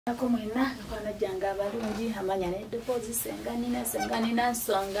Ako mwena kwa janga balungi amanya ne deposit senganina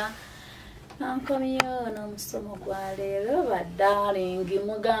nsonga ankomiyo no musomo gwa leero darling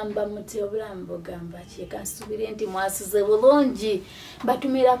mugamba muti obulambo gamba kyekasubire nti mwasize bulungi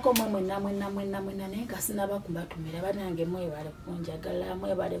batumirako mwena ne kasina bakumbatumira banange mwebale kunjagala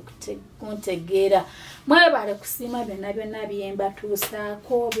mwebale kuntegeera mwebale kusima byonna byemba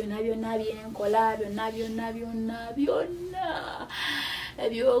tusaako byonna byenkola byonna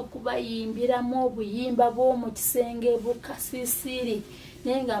ebyo kubayimbiramu obuyimba bw'omu kisenge bukasisiri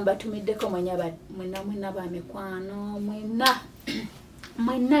nenga mbatumiddeko mwena bamekwano mwena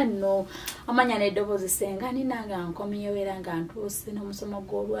no amanya n'eddoboozi sengani nanga nkomiyo era nga ntuuse n'omusomo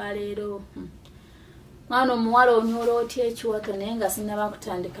gw'olwaleero mwana omuwala onyola otya ekiwato naye nga sinaba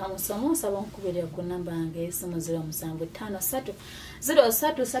kutandika musomo nsaba nkubire ku namba yange esimu 0753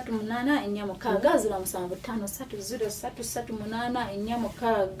 0338 enyamukaga 0753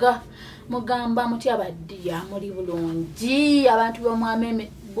 0338 mugamba mutya baddiya muli bulungi abantu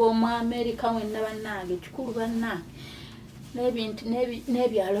b'Omuamerika mwenna bannange kikulu bannange n'ebintu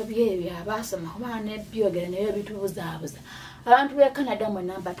n'ebyalo byebyo abasoma oba n'ebyogera naye bitubuzaabuza abantu b'e Canada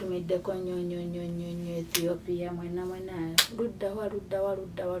mwenna mbatumiddeko nnyo Ethiopia mwenna luddawa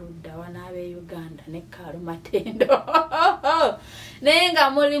n'ab'e Uganda ne Kalumatendo naye nga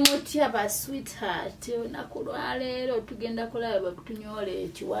muli mutya ba sweetheart olunaku lwaleero tugenda kulaba kutunyola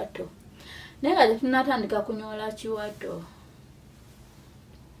ekiwato naye nga tetunatandika kunyola kiwato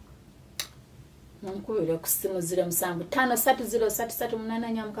nkubire ku simu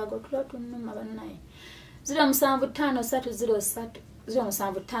 07530338 nyamukago tulotunuma bannaye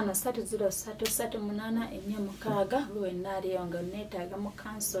 07530338 enyamukaga lwenaliyonga netaga mu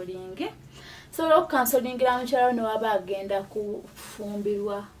counseling so counselingira mukyalo ne waba agenda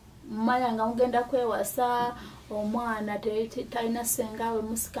kufumbirwa mmanya nga mugenda kwewasa omwana talina sengawe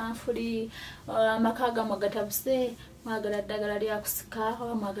musikanfuli amakaga mwagatabuse mwagala ddagala lya kusika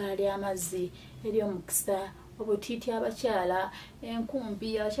mwagala lya mazzi ery'omukisa obutiiti abakyala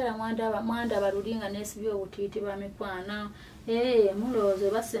enkumbi abakyala mwanda balulinga nesibye obutiiti bamikwana mulowooza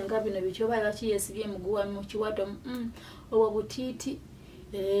basenga bino bityo baali bakiyesibye muguwa mu kiwato obwo butiiti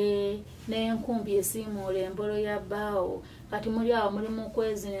n'enkumbi esiimuula embolo ya bbaawo kati muli awo muli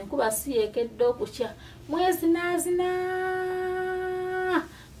Mukwezina enkuba siyeekedde okukya mwezinaazina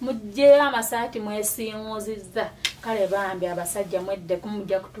mujjeyo amasaati mwesiimuuzizza kale bambi abasajja mwedde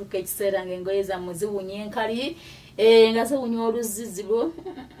kumujja kutuuka ekiseera ng'engoye zammwe ziwunya enkali nga ziwunya oluzizibu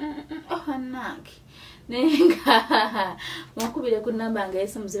nange nenga mukubire ku namba nga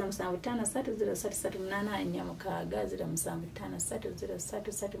esimu 07530338 enyamukaga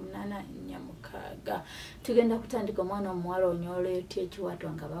 07530338 tugenda kutandika omwana omuwala onyola otya ekiwato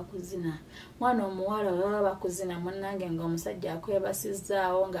nga bakuzina mwana omuwala baba bakuzina munnange ng'omusajja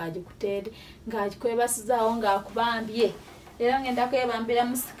akwebasizaawo ng'akwebasizaawo ng'akubambye era ngenda kwebambira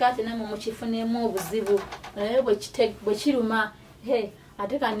mu sikaati namwe mukifunemu obuzibu naye bwe kiruma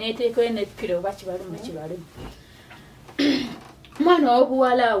ate kaneeteekwe nepiro oba kibalumu kibalumu mwana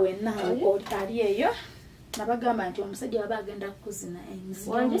w'obuwala wenna ali eyo nabagamba nti omusajja waba agenda kukuzina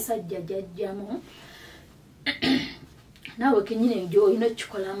omusajja jajjamu naawe kenyini gy'olina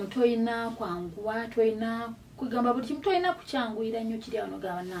okikolamu toyina kwanguwa toyina kugamba buli kimu toyina kukyanguyira nnyo kiri awo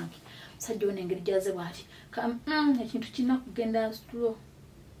nogamba nange omusajja ono engeri gyaze bw'ati ekintu kirina kugenda stulo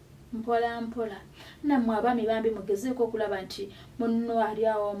mpola nammwe abaami bambi mugezeeko okulaba nti munno ali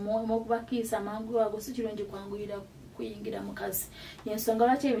awo mukubakiisa mangu ago si kirungi kwanguyira kuyingira mukazi yensonga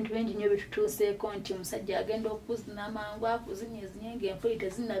lwaki ebintu bingi nnyo bitutuuseeko nti omusajja agenda okuzina mangu akuzinyezinye ng'enfuli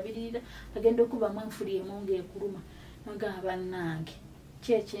tezinnabirira agenda okubamu enfuli emu ng'ekuluma nogamba bannange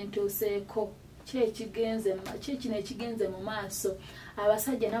kyekintuuseeko kino ekigenze mu maaso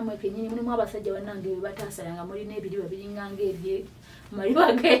abasajja nammwe kenyini mulimu abasajja bannange bye bataasala nga mulina ebiriba biringanga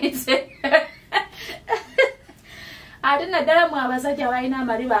amaliba genze ate naddala mwe abasajja balina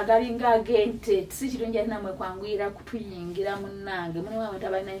amaliba agalinga agente si kirungi ate nammwe kwanguyira kutuyingira munnange mulimu abantu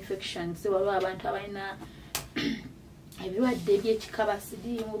abalina infections waliwo abantu abalina ebirwadde ebyekikaba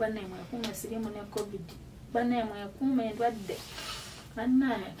siriimu bannaye mwekuume siriimu ne covid bannaye mwekuume endwadde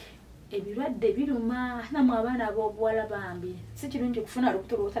bannange ebirwadde biruma namwe abaana ab'obuwala bambi si kirungi kufuna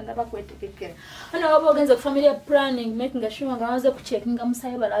lubuto lwotannaba kwetegekera ana waba ogenze ku family planning making sure nga baze kucekinga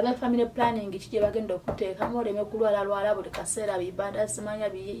musaye balabe family planning kije bagenda okuteekamu oleme kulwala buli kaseera bibada simanya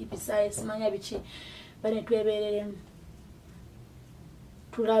bisaye simanya biki bane twebereremu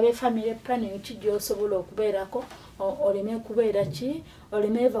tulabe family planning kije osobola okubeerako oleme kubeera ki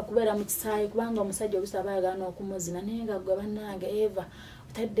oleme eva kubeera mu kisaayi kubanga omusajja obusaba yagana okumuzina naye nga gwe bannange eva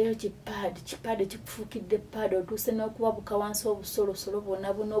otaddeyo kipad kifukidde pad otuuse n'okubabuka wansi obusolosolo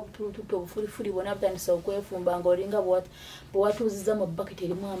bwonna buna obutulututu obufulifuli bwonna butandisa okwefumba ng'olinga bwewatuuziza mu baketi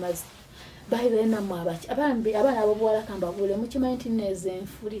erimu amazzi bayibayo nammwe abaana abobuwala kambabuule mukimanyi nti neezo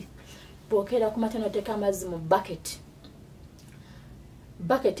enfuli bw'okeera ku mata n'oteeka amazzi mu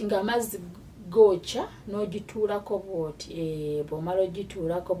baketi ng'amazzi gocha n'ogituulako bw'oti bw'omala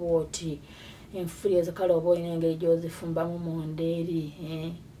ogituulako bw'oti enfuli ezo kale oba olina engeri gy'ozifumbamu munda eri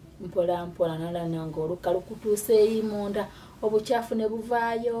mpola mpola nalana ng'olukka lukutuuseeyi munda obukyafu ne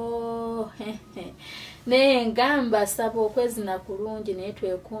buvaayo naye ngamba saba okwezina kulungi naye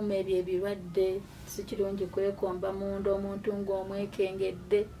twekuuma ebyo ebirwadde si kirungi kwekomba munda omuntu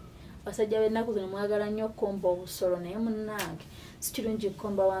ng'omwekengedde basajja b'ennaku zino mwagala nnyo okukomba obusolo naye munnange si kirungi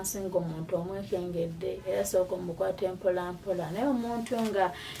kukomba wansi ng'omuntu omwekengedde era sooka omukwata empola mpola naye omuntu nga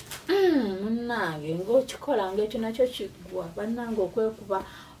munnange ng'okikola ng'ekyo nakyo kiggwa bannange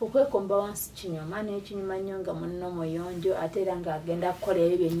okwekomba wansi kinyuma n'ekinyuma nnyo nga munno muyonjo ate era ng'agenda kukola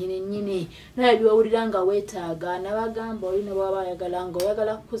ebyo byennyini nnyini naye byowulira nga weetaaga nabagamba oli ne bwaba ayagala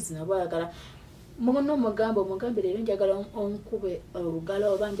ng'oyagala kuzina oba oyagala muno mugambe leero njagala onkube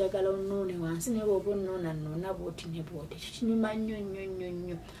olugalo oba njagala onnuune wansi naye bw'oba onnuuna bw'oti ne bw'oti ekyo kinyuma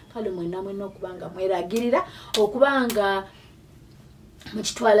nnyo kale mwenna okubanga mweragirira okubanga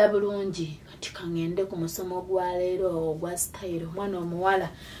mukitwala bulungi kati kaŋŋende ku musomo gwa leero ogwa Sitayilo omwana omuwala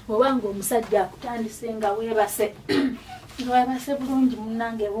obanga omusajja akutandise nga weebase bulungi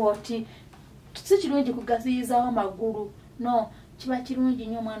munnange bw'oti si kirungi kugaziyizaawo magulu no kiba kirungi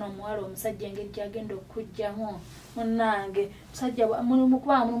nnyo omwana omuwala omusajja engeri gyagenda okujjamu munnange musajja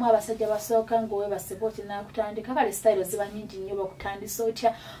kuba mulimu abasajja basooka ng'oweebase bw'oti n'akutandika kale Sitayilo ziba nnyingi nnyo bakutandisa otya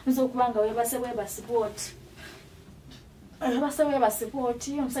nza okuba nga weebase bw'oti weebase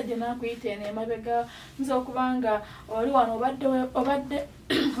bw'oti omusajja n'akuyita eno emabega nza okuba nga oli wano obadde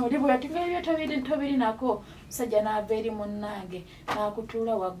oli bw'oti ng'ebyo tobiri nako musajja n'ava eri munnange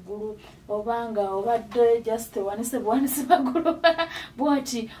n'akutuula waggulu obanga obadde just buwanise baggulu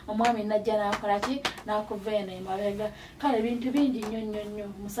bw'oti omwami najja n'akola ki n'akuva eno emabega kale ebintu bingi nnyo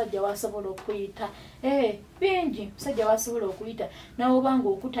omusajja wasobola okuyita bingi musajja wasobola okuyita nawe obanga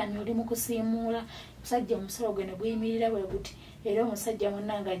okutamya oli mu kusiimuula musajja omusolo gwe ne guyimirira bwe guti era omusajja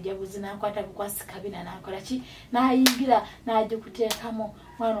munnange ajja buzi n'akwata bukwasi kabina n'akola ki n'ayingira n'agikuteekamu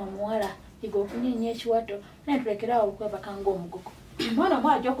mwana omuwala iga okunyenya ekiwato naye tulekeraawo okwebaka ng'omugogo mwana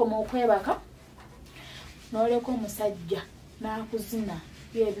omuwala gy'okoma okwebaka n'oleka omusajja n'akuzina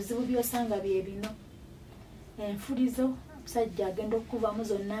ebizibu by'osanga bye bino enfulizo omusajja agenda okukubamu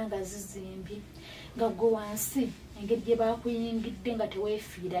zonna nga zizimbye nga gwe wansi engeri gye bakuyingidde nga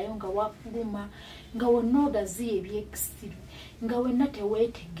teweefiirayo nga wakuluma nga wonna ogaziya ebyekisiru nga wenna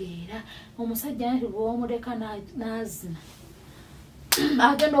teweetegeera omusajja nti bw'omuleka n'azina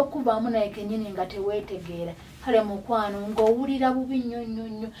agenda okukuvaamu naye kennyini nga teweetegeera kale mukwano ng'owulira bubi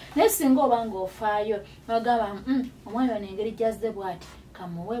nnyo naye singa oba ng'ofaayo bagamba omwami ono engeri gyazze bw'ati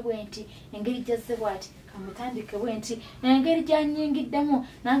kamuwe bwenti engeri gyazze bw'ati kamutandike bwenti engeri gyanyingiddemu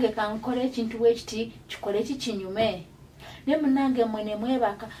nange kankole ekintu bwekiti kikole kikinyume naye munnange mmwe ne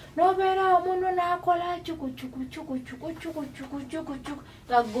mwebaka n'obeera omuntu n'akola cuku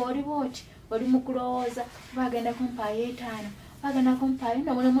nga gwe oli bw'oti oli mu kulowooza bagenda kumpaayo 5 bagenda kumpaayo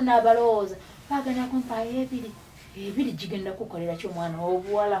no mulimu n'abalowooza bagenda kumpaayo 2 gigenda kukolera ky'omwana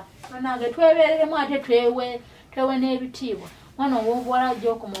w'obuwala munnange twebeereremu ate twewe n'ebitiibwa mwana w'obuwala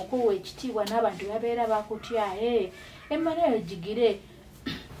gy'okoma okuwa ekitiibwa n'abantu babeera bakutya emmanayo gigire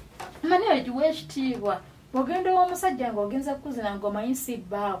emmanayo giwa ekitiibwa ogenda w'omusajja ng'ogenza kuzina ng'omanyi si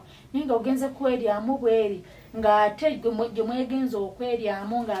bbaawo naye ng'ogenza kweryamu bweri ng'ate gye mwegenza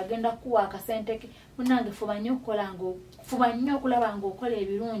okweryamu ng'agenda kuwa akasente ke munnange fuba nnyo okulaba ng'okola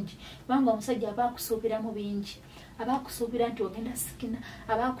ebirungi kubanga omusajja aba akusuubiramu bingi aba akusuubira nti ogenda sikina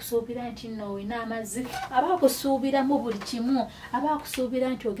aba akusuubira nti nno olina amazzi aba akusuubiramu buli kimu aba akusuubira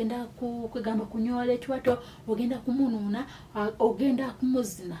nti ogenda kwegamba kunyola ekiwato ogenda kumunuuna ogenda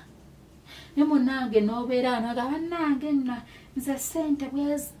kumuzina ne munnange n'obeera naga bannange nze ssente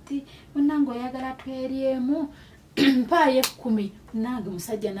bweziti munnange oyagala tweryemu mpaayo 10 munnange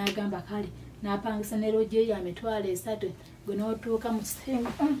musajja n'agamba kale n'apangisa ne roje ya mitwalo 3 gwe n'otuuka mu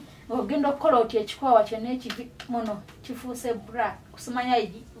kisenga ogenda okukola oti ekikwawa kyonna ekivi muno kifuuse black kusimanya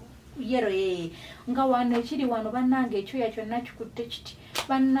yero nga wano ekiri wano bannange ekyoya kyonna kikutte kiti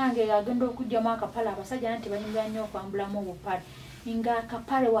bannange agenda okugyamu akapale abasajja nti banyumira nnyo okwambulamu obupale nga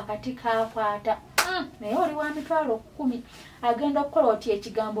akapale wakati kakwata naye oli wa mitwalo 10 agenda okukola oti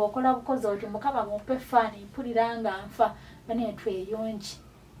ekigambo okola bukozi oti mukama mumpe faani mpulira nga nfa bane tweyonji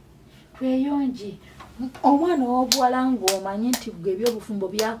tweyonje omwana w'obuwala ng'omanyi nti bwe ebyobufumbo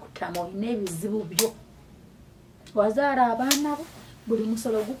byakutama olina ebizibu byo wazaala abaana bo buli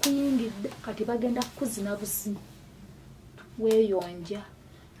musolo gukuyingidde kati bagenda kukuzina busina weeyonja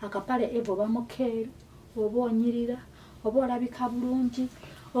akapale evo bamukeeru oba onyirira oba olabika bulungi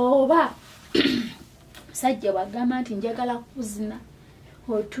oba musajja wagamba nti njagala kuzina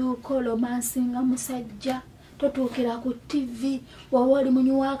otuuka olomansinga musajja totuukira ku TV waba oli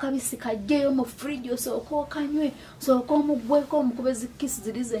munywi w'akabisi kajjeyo mu fridge osooka okanywe osooka omugweko omukube zikisi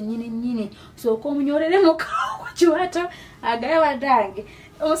ziri zennyini osooka omunyolere mukawo ku kiwato agayabadange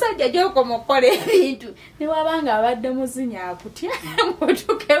omusajja gy'okomukola ebintu ne wabanga abadde muzinya akutya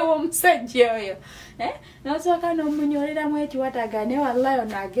mutukewo omusajja oyo n'osooka n'omunyoleramu ekiwataga ne wallayo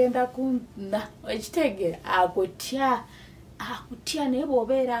n'agenda kunna ekitegeera akutya naye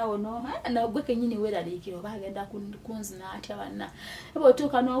bw'obeera awo nagwe kenyini weeraliikira oba agenda kunzina atya banna eba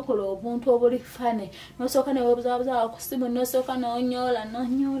otuuka n'okola obuntu obuli fane n'osooka newebuzabuza ku ssimu n'osooka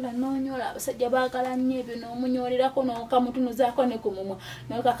n'onyoola abasajja baagala nnyo ebyo n'omunyolerako n'okamutunuzaako ne ku mumwa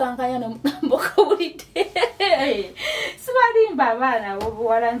n'okakankanya n'omugambo kabulidde sibalimba abaana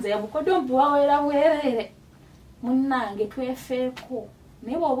b'obuwala nze bukodyo mbuwaweera bwereere munnange twefeeko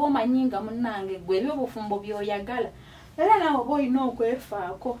naye bw'oba omanyi nga munnange gwe ebyobufumbo by'oyagala era naawe oba olina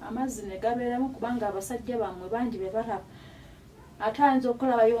okwefaako amazzi ne gabeeramu kubanga abasajja bammwe bangi be balaba ate ayinza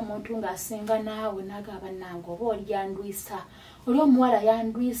okulabayo omuntu ng'asinga naawe nagamba nange oba oli yandwisa oli omuwala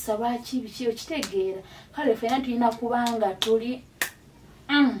yandwisa lwaki biki okitegeera kale ffena tulina kubanga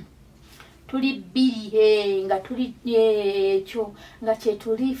tuli bbiri nga tuli ekyo nga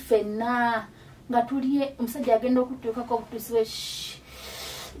kyetuli ffenna nga tuli omusajja agenda okutuukako obutuusiwe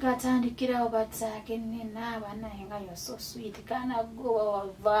gatandikirawo batsake nenaba naye nga yo so sweet kana go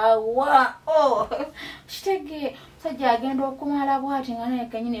wavawa kitege musajja agenda okumala bwati nga naye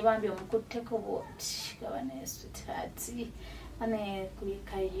kenyini bambi omukutteko bwoti gabana sweetheart ane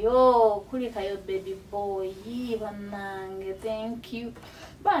kulikayo baby boy banange thank you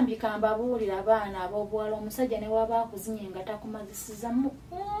bambi kambabuulira abaana ab'obuwala omusajja ne waba akuzinye nga takumazisiza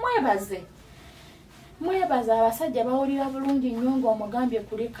mwebaza abasajja bawulira bulungi nnyo ng'omugambye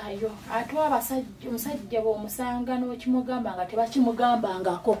kulikayo ate omusajja bw'omusanga n'okimugamba nga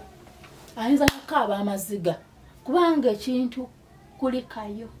tebakimugambangako ayinza kukaaba amaziga kubanga ekintu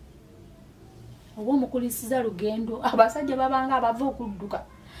kulikayo oba omukulisiza lugendo abasajja babanga abava okudduka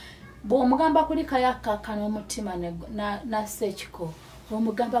bw'omugamba kulikayo akkakana omutima nassa ekiko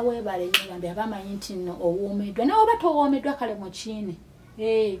omugamba weebale ngambi abamanyi nti nno owoomeddwa naye oba towoomeddwa kale mukiine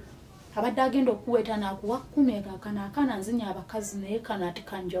abadde agenda okuweta nakuwa 10 akana nzinya abakazi naye kana ati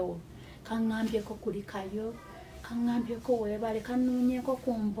kanjawulo kaŋŋambyeko kulikayo kaŋŋambyeko weebale kanuunyeko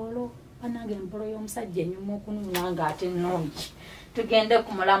ku mbolo banange embolo y'omusajja enyuma okunuuna ng'ate nnungi tugende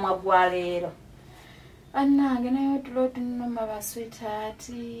ku mulamwa gwa leero bannange naye otulo tunuma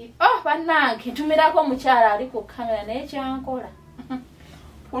baswitaati bannange ntumirako omukyala ali ku kamera naye kyankola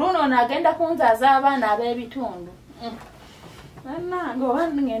oluno ono agenda kunzaaza abaana ab'ebitundu bannange oba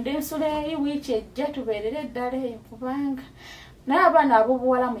ngenda ensula eri wiiki ejja tubeerere eddala eyo kubanga naye abaana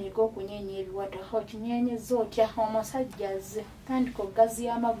ab'obuwala muyiga okunyenya ebiwato okinyenyeza otya omusajja azze tandika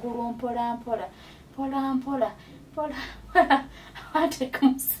okugaziya amagulu mpolampola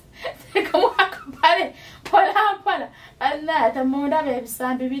tekamu akapale mpolampola ate mundaba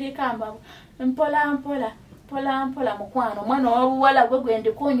ebisambi biriko amabo mpolampola mukwano omwana w'obuwala gwe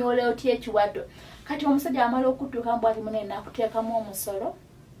gwendikunyoola otya ekiwato kati omusajja amala okutuuka mbwati munene nakuteekamu omusolo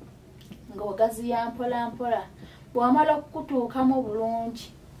ng'ogaziya mpolampola bw'amala okutuukamu bulungi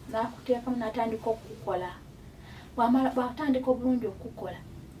nakuteekamu natandika okukola bw'atandika obulungi okukola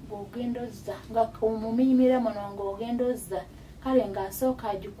ng'ogenda ozza nga omumiyimira muno ng'ogenda ozza kale ng'asooka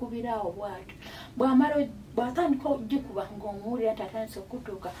agikubirawo bw'atyo bw'atandika ogikuba ng'omuwulira nti atandise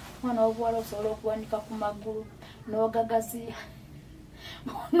okutuuka omwana w'obuwala osobola okuwanika ku magulu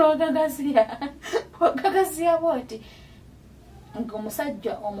n'ogagaziya bwoti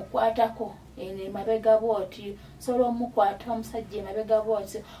ng'omusajja omukwatako emabega bwoti osobola omukwata omusajja emabega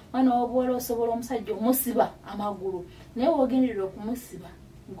bwoti omwana w'obuwala osobola omusajja omusiba amagulu naye w'ogenderera okumusiba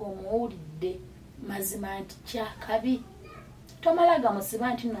ng'omuwulidde mazima nti kyakabi tomala gamusiba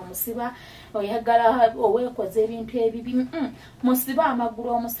nti n'omusiba oyagala oweekoza ebintu ebibi musiba amagulu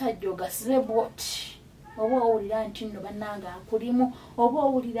omusajja ogasibe bwoti oba owulira nti nno bannanga akulimu oba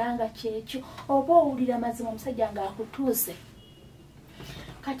owulira nga kyekyo oba owulira mazima omusajja ng'akutuuse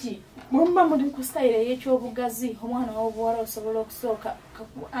kati mumba muli ku style ey'ekyobugazi omwana w'obuwala osobola okusooka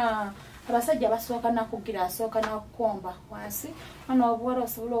abasajja basooka nakugira asooka nakukomba wansi omwana w'obuwala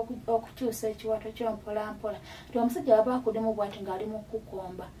osobola okukyusa ekiwato ky'ompolampola ti omusajja waba akulimu bwati ng'ali mu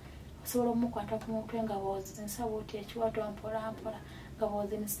kukomba osobola omukwata ku mutwe nga bwozinisa bwoti ekiwato mpola mpola nga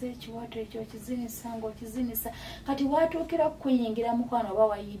bwozinisa ekiwato ekyo kizinisa ng'okizinisa kati watuukira kukuyingira mukwano oba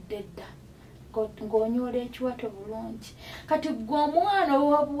wayidde dda ng'onyoola ekiwato bulungi kati gwe omwana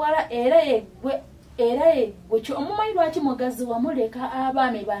ow'obuwala era yeggwe omumanyi lwaki mugazi wamuleka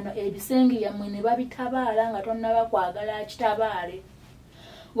abaami bano ebisenge yammwe ne babitabaala nga tonnaba kwagala akitabaale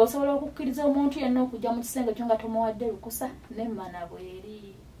ng'osobola okukkiriza omuntu yenna okujja mu kisenge kyo nga tomuwadde lukusa nemmana bweri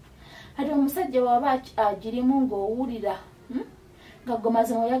ati omusajja waba agirimu ng'owulira nga gwe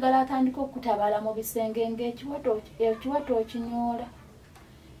mazima oyagala atandika okutabaala mu bisenge ng'ekiwato okinyoola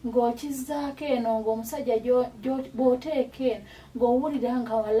ng'okizzaako eno ng'omusajja bw'oteeka eno ng'owulira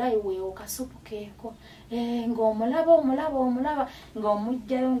nga walayi weewo kasupu keeko ng'omulaba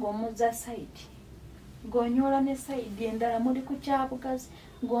ng'omugjayo ng'omuzza sayidi ng'onyoola ne sayidi endala muli ku kyabugazi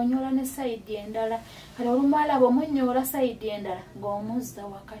ng'onyoola ne sayidi endala kati olumala bw'omunyoola sayidi endala ng'omuzza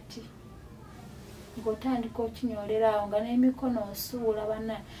wakati ng'otandika okinyoolera awo nga n'emikono osuula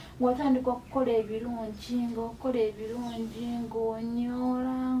banna ng'otandika okukola ebirungi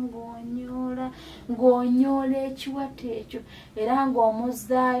ng'onyoola ekiwato ekyo era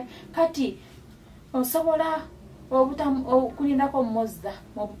ng'omuzzaayo kati osobola okulindako omuzza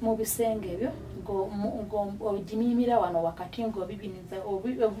mu bisenge ebyo ng'ogimimira wano wakati ng'obibiniza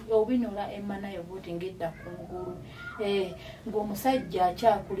obinula emmanayo bwoti ng'edda ku ngulu ng'omusajja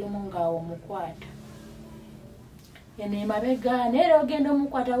akyakulimu ng'awo omukwata eno emabega naye ogenda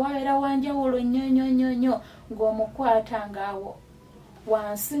omukwata wabeera wanjawulo nnyo ng'omukwata ng'awo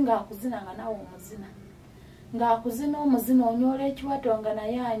wansi ng'akuzina nga nawe omuzina ng'akuzina omuzina onyoola ekiwato nga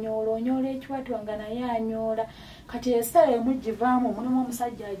naye anyoola kati esala emu givaamu mulimu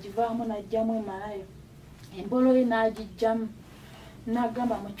omusajja agivaamu n'ajjamu emalayo embolo ye n'agijjamu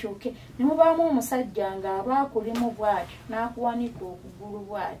n'agamba mukyuke ne mubaamu omusajja ng'aba akulimu bw'atyo n'akuwanika okugulu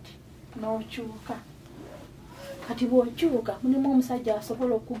bw'ati n'okyuka kati bw'okyuka mulimu omusajja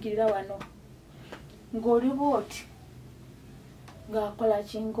asobola okukugirira wano ng'oli bw'oti ng'akola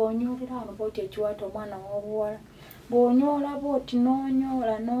ki ng'onyoolera wano bw'oti ekiwato omwana w'obuwala bw'onyoola bw'oti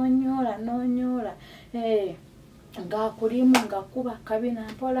n'onyoola ng'akulimu ng'akuba kabina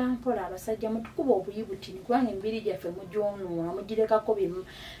mpola mpola abasajja mutukuba obuyibutini kubanga emibiri gyaffe mugyonuula mugirekako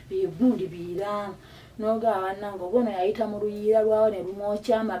bigundi biiramu n'ogaba bannange obwono yayita mu luyiira lwawo ne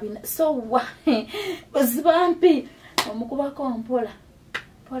lumwokya amabina sowa ozibampi omukubako mpola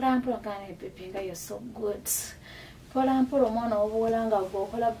kana epepe nga yo so good mpola omwana w'obuwala nga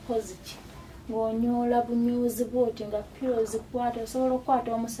gwokola bukozi ki ng'onyoola bunyuuzi bwoti nga piro zikwata osobola okukwata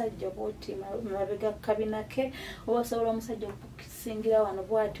omusajja bwoti mabega kabina ke oba osobola omusajja okukisingira wano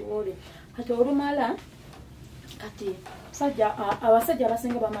bwati woli kati olumala kati abasajja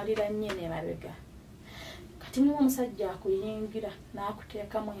abasinga bamalira nnyo emabega kati mulimu omusajja akuyingira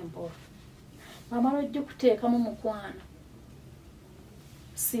n'akuteekamu embolo bw'amala ojja okuteekamu mukwano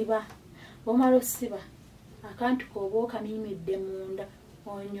siba bw'omala osiba akantu kooba okamimidde munda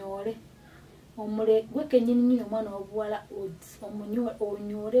onyoole gwe kennyini nnyo omwana w'obuwala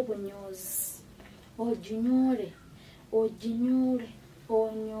onyoole bunyoozi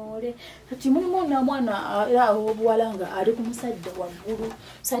onyoole kati mulimu namwana era w'obuwala nga ali ku musajja waggulu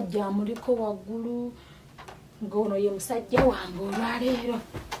musajja amuliko waggulu ng'ono ye musajja wange olwaleero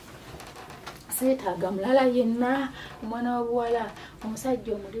seetaaga mulala yenna omwana w'obuwala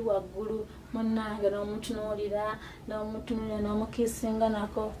omusajja omuli waggulu munnange n'omutunuulira n'omukiisinga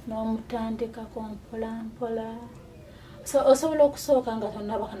nako n'omutandikako mpola osobola okusooka nga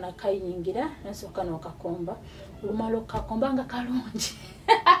tonnaba kanakayingira nasooka n'okakomba olumala okukakomba nga kalungi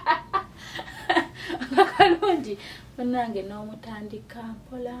munnange n'omutandika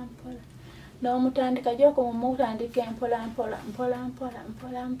mpola n'omutandika gy'okoma mutandika mpola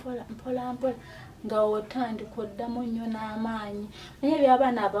nga otandika oddamu nnyo n'amaanyi naye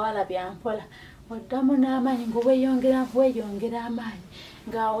by'abaana abawala byampola oddamu n'amaanyi ng'obweyongera amaanyi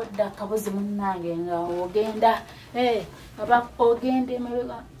ng'awodda akabuzi munnange nga ogenda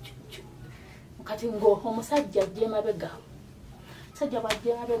emabega kati ng'omusajja ajja emabega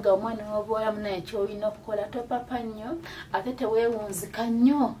bw'ajja emabega omwana w'obuwala munaye ky'olina okukola topapa nnyo ate teweewunzika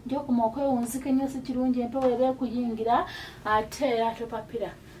nnyo gy'okoma okwewunzika ennyo si kirungi empewo eba ekuyingira ate era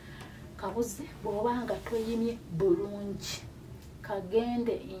topapira kabuzi bw'obanga toyimye bulungi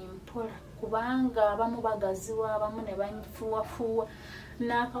kagende mpola kubanga abamu bagaziwa abamu ne bafuwafuwa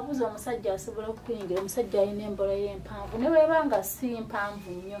n'akabuzi omusajja asobola okuyingira omusajja alina embolo y'empanvu ne bw'ebanga si mpanvu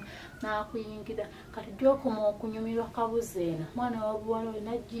nnyo n'akuyingira kati gy'okoma okunyumirwa kabuzi eno mwana w'obuwala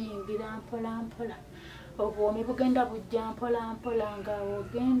olina giyingira mpola obwomi bugenda bujja mpola nga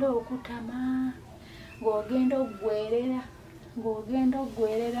ogenda okutama ng'ogenda oggwerera ng'ogenda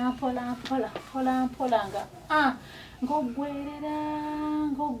ogwerera mpola nga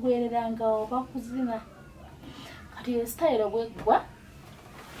ng'ogwerera nga oba kuzina kati style bweggwa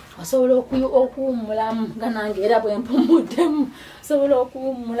osobola okuwummulamu nga nange era bwe mpumuddemu osobola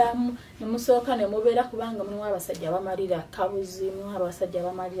okuwummulamu ne musooka ne mubeera kubanga mulimu abasajja abamalira kabuzi mulimu abasajja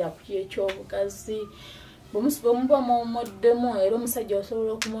abamalira ku ky'ekyobugazi bwemuba mumuddemu era omusajja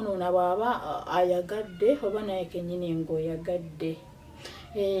osobola okumunuuna bw'aba ayagadde oba naye kennyini ng'oyagadde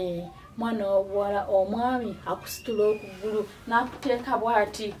mwana obuwala omwami akusitula okugulu n'akuteeka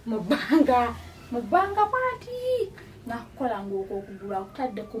bw'ati mu bbanga bw'ati n'akukola ng'okwo okugulu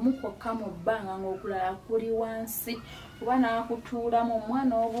akutadde kumukwokka mu bbanga ng'okulala kuli wansi oba n'akutuulamu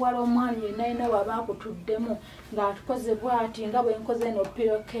omwana obuwala omwami yenna yenna bw'aba akutuddemu ng'atukoze bw'ati nga bwe nkoze eno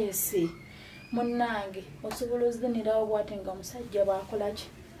pirokeesi munnange osobola ozinirawo bw'ati nga omusajja bw'akola ki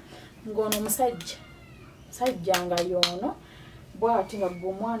ng'ono musajja nga y'ono bw'ati nga gwe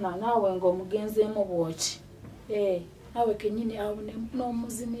omwana naawe ng'omugenzeemu bw'oti naawe kennyini awo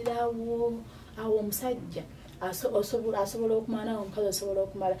n'omuzinirawo awo omusajja asobola okumala nawe omukazi asobola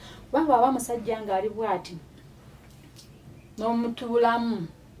okumala kubanga aba musajja ng'ali bw'ati n'omutuulamu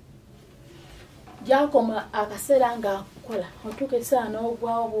gyakoma akaseera ng'akukola otuuka ekiseera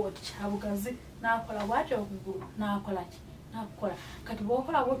n'ogwawo bw'oti kyabugazi n'akola bw'ati okugulu n'akola ki n'akukola kati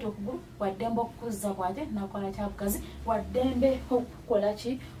bw'okola bw'oti okugulu waddembe okukuzza bw'ate n'akola kyabugazi waddembe okukola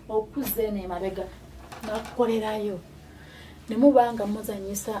ki okuzza eno emabega n'akukolerayo ne muba nga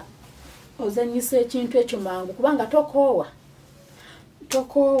ozanyisa ekintu ekyo mangu kubanga tokoowa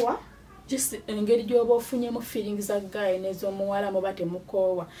engeri gy'oba ofunyemu feelings za guy n'ez'omuwala muba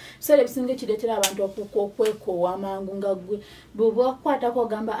temukoowa biseera ebisinga ekireetera abantu okwekoowa amangu nga gwe bw'oba okukwatako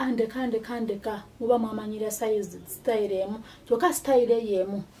ogamba ndeka muba mwamanyira style emu kyokka style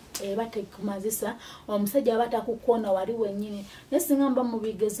y'emu eba tekumazisa omusajja aba takukoona wali wennyini naye singa mba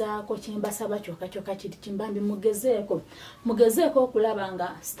mubigezaako kyembasaba kyokka kiri kimbambi mugezeeko okulaba nga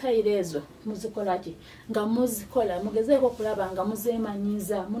style ezo muzikola ki nga muzikola mugezeeko okulaba nga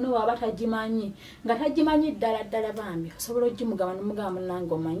muzeemanyiza muno waba tagimanyi nga tagimanyi ddala bambi osobola ogimugamba nemugamba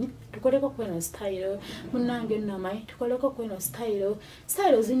munnange omanyi tukoleko kweno style munnange nnamanyi tukoleko kweno style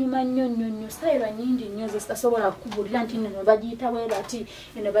zinyuma nnyo style nyingi nnyo zitasobola kukubuulira nti nno bagiyita bwe bati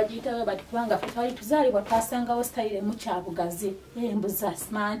eno bagiyitawo bati kubanga twali tuzaalibwa twasangawo style mu kyabugazi embuza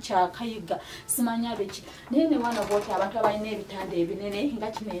simanyi kyakayiga simanya biki naye ne mwana bwoti abantu abalina ebitanda ebinene nga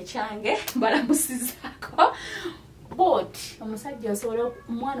kino ekyange balamusizaako boti omusajja osobola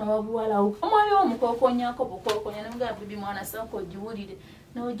omwana wabuwala omwami w'omukokonyako bukokonya nemugamba bibi mwana sooka ogiwulire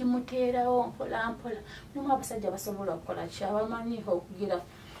n'ogimuteerawo mpola mulimu abasajja basobola okukola ki abamanyi okugira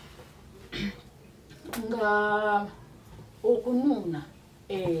nga okunuuna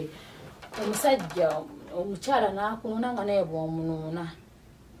omusajja omukyala n'akunuuna nga naye bw'omunuuna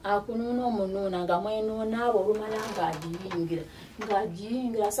akunuuna omunuuna nga mwenuuna abo olumala ng'agiyingira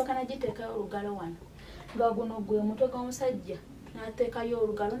asooka nagiteekayo olugalo wano nga guno gwe mutwe gw'omusajja n'ateekayo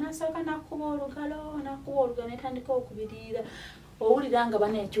olugalo n'asooka n'akuba olugalo n'etandika okubiriira owulira nga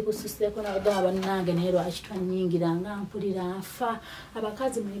baneekikususeeko nabagamba bannange naye lwaki twanyingira nga mpulira nfa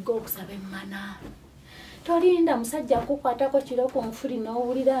abakazi muyiga okusaba emmana tolinda musajja akukwatako kiro ku nfuli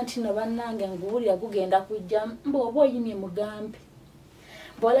n'owulira nti no bannange nguwulira gugenda kujja mb'oba oyimye mugambe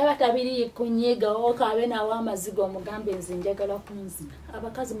bw'olaba tabiriiko nyigawo kaabe nawo amaziga omugambe nze njagala kunzina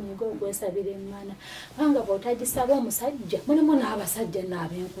abakazi muyiga okwesabira emmana kubanga bw'otagisaba omusajja mulimu n'abasajja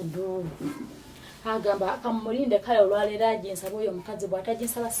n'ab'enkuduulu agamba akamulinde kale olwaleero aginsaba oyo omukazi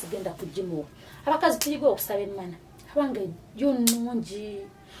bw'ataginsaba sigenda kugimuwa abakazi tuyiga okusaba emmana abanga ejjo nnungi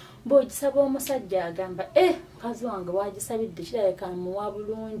bw'ogisaba omusajja agamba mukazi wange wagisabidde kirabika muwa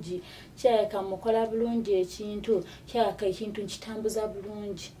bulungi kirabika mukola bulungi ekintu kirabika ekintu nkitambuza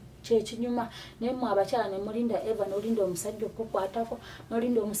bulungi kyekinyuma naye mwe abakyala ne mulinda eva n'olinda omusajja okukwatako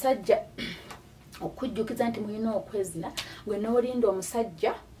n'olinda omusajja okujjukiza nti mulina okwezina gwe n'olinda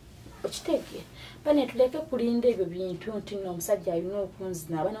omusajja okitegeera bane tuleke kulinda ebyo bintu nti nno omusajja alina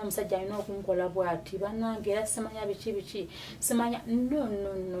okunzina abana omusajja alina okunkola bw'ati bannange era simanya biki simanya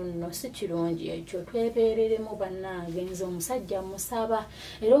no si kirungi ekyo twebeereremu bannange nze omusajja musaba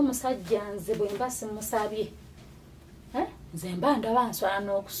era omusajja nze bwe mba simusabye nze mba ndaba nswala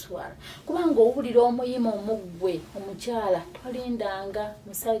n'okuswala kubanga owulira omuyima omuggwe omukyala tolindanga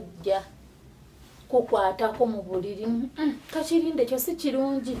musajja kukwatako mu buliri kakirinde ekyo si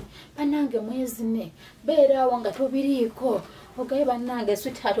kirungi bannange mwezine beeraawo nga tobiriiko ogaye bannange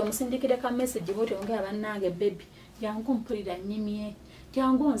sweetheart omusindikire ka message bwoti ogaye bannange baby jangu mpulira nnyimye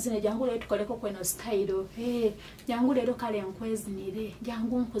jangu nzine jangu leero tukoleko kweno style jangu leero kale nkwezinire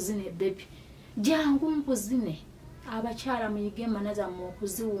jangu nkuzine baby jangu nkuzine abakyala muyige manaza mu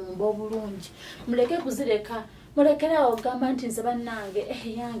kuziwumba obulungi muleke kuzireka mulekerawo gamba nti nze bannange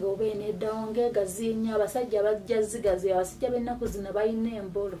yange obeene eddawo ngegazinya abasajja bajja zigazi abasajja b'ennaku zino balina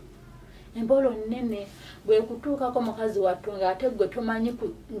embolo nnene bwe kutuukako mukazi wattu ng'ate gwe tomanyi ku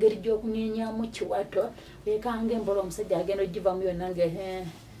ngeri gy'okunyeenyamu kiwato weekanga embolo omusajja agenda ogivamu yonna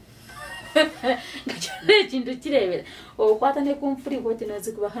ekintu kirebera okwata ne ku nfuli bwoti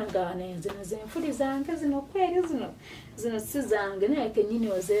nozikubahangane zino zenfuli zange zino kweri zino si zange naye kenyini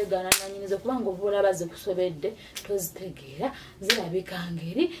ozeegana nanyiniza kubanga obuula bazikusobedde tozitegeera zirabika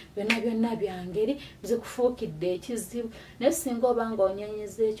ngeri byonna byangeri zikufuukidde ekizibu naye singa obanga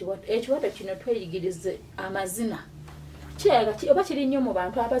onyenyiza ekiwato kino tweyigirize amazina oba kiri nnyo mu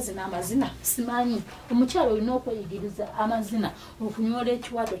bantu abazina amazina simanyi omukyalo olina okweyigiriza amazina okunyola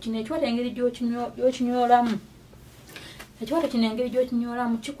ekiwato kino ekiwato engeri gy'okinyolamu ekiwato kino engeri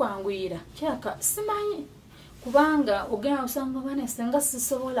gy'okinyolamu kikwanguyira kyaka simanyi kubanga ogenda osanga bane senga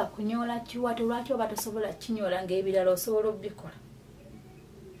sisobola kunyola kiwato lwaki oba tosobola kinyola ng'ebirala osobola obikola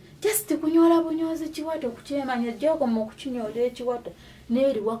just kunyola bunyozi kiwato kukyemanya gyokoma okukinyola ekiwato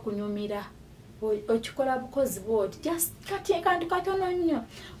n'eriwa kunyumira okikola bukozi bwoti just kantu katono nnyo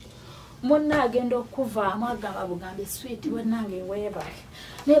munna agenda okuvaamu agamba bugambe sweet bonnange weebale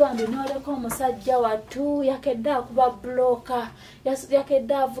naye bambi nooleka omusajja wattu yakedde akuba buloka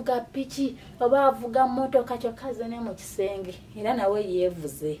yakedde avuga piki oba avuga mmotoka kyokka ze ne mu kisenge era nawe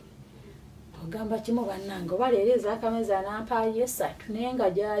yeevuze ogamba kimu bannange oba leero ez'akamezi anampaayo 3 naye nga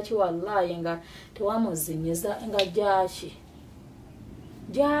gyaki wallahi nga tewamuzinyiza nga gyaki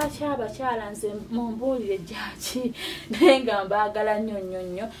abakyala nze mumbuulire gyaki naye nga mbaagala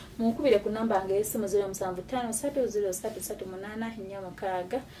nnyo munkubire ku namba nga y'essimu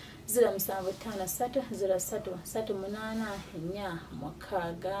 0753033846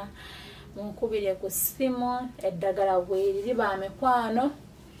 0753033846 munkubire ku ssimu eddagala bweriri ba mikwano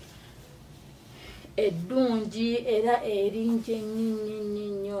eddungi era eringi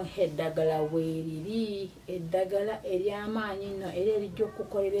ennyo eddagala weeriri eddagala ery'amaanyi nno era erijja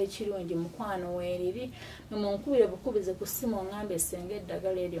okukolera ekirungi mukwano weeriri munkubire bukubize ku ssimu ŋŋambe esenga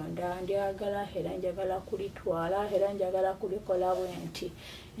eddagala eryo ndyagala era njagala kulitwala era njagala kulikola bwe nti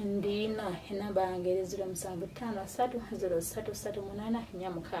ndiina enamba yange eri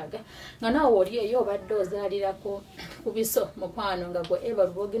 0753033846 nga naawe oli eyo obadde ozaalira ku biso mukwano nga gwe eba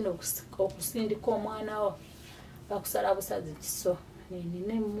lubogenda okusindika omwana wo bakusala busazi kiso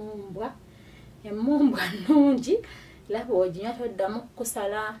nina emumbwa nnungi laba oginywa toddamu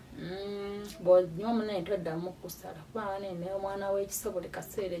kukusala bw'oginywa omunene toddamu kukusala kubanga nene omwana w'ekiso buli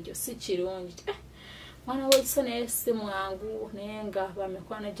kaseera ekyo si kirungi mwana w'ekiso naye si mwangu naye nga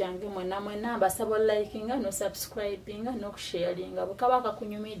bamikwano gyange mwena mbasaba olikinga nosubscribinga n'okusharinga bwekaba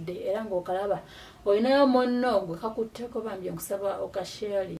kakunyumidde era ng'okalaba olinayo munno gwe kakutteko bambi nkusaba okasharing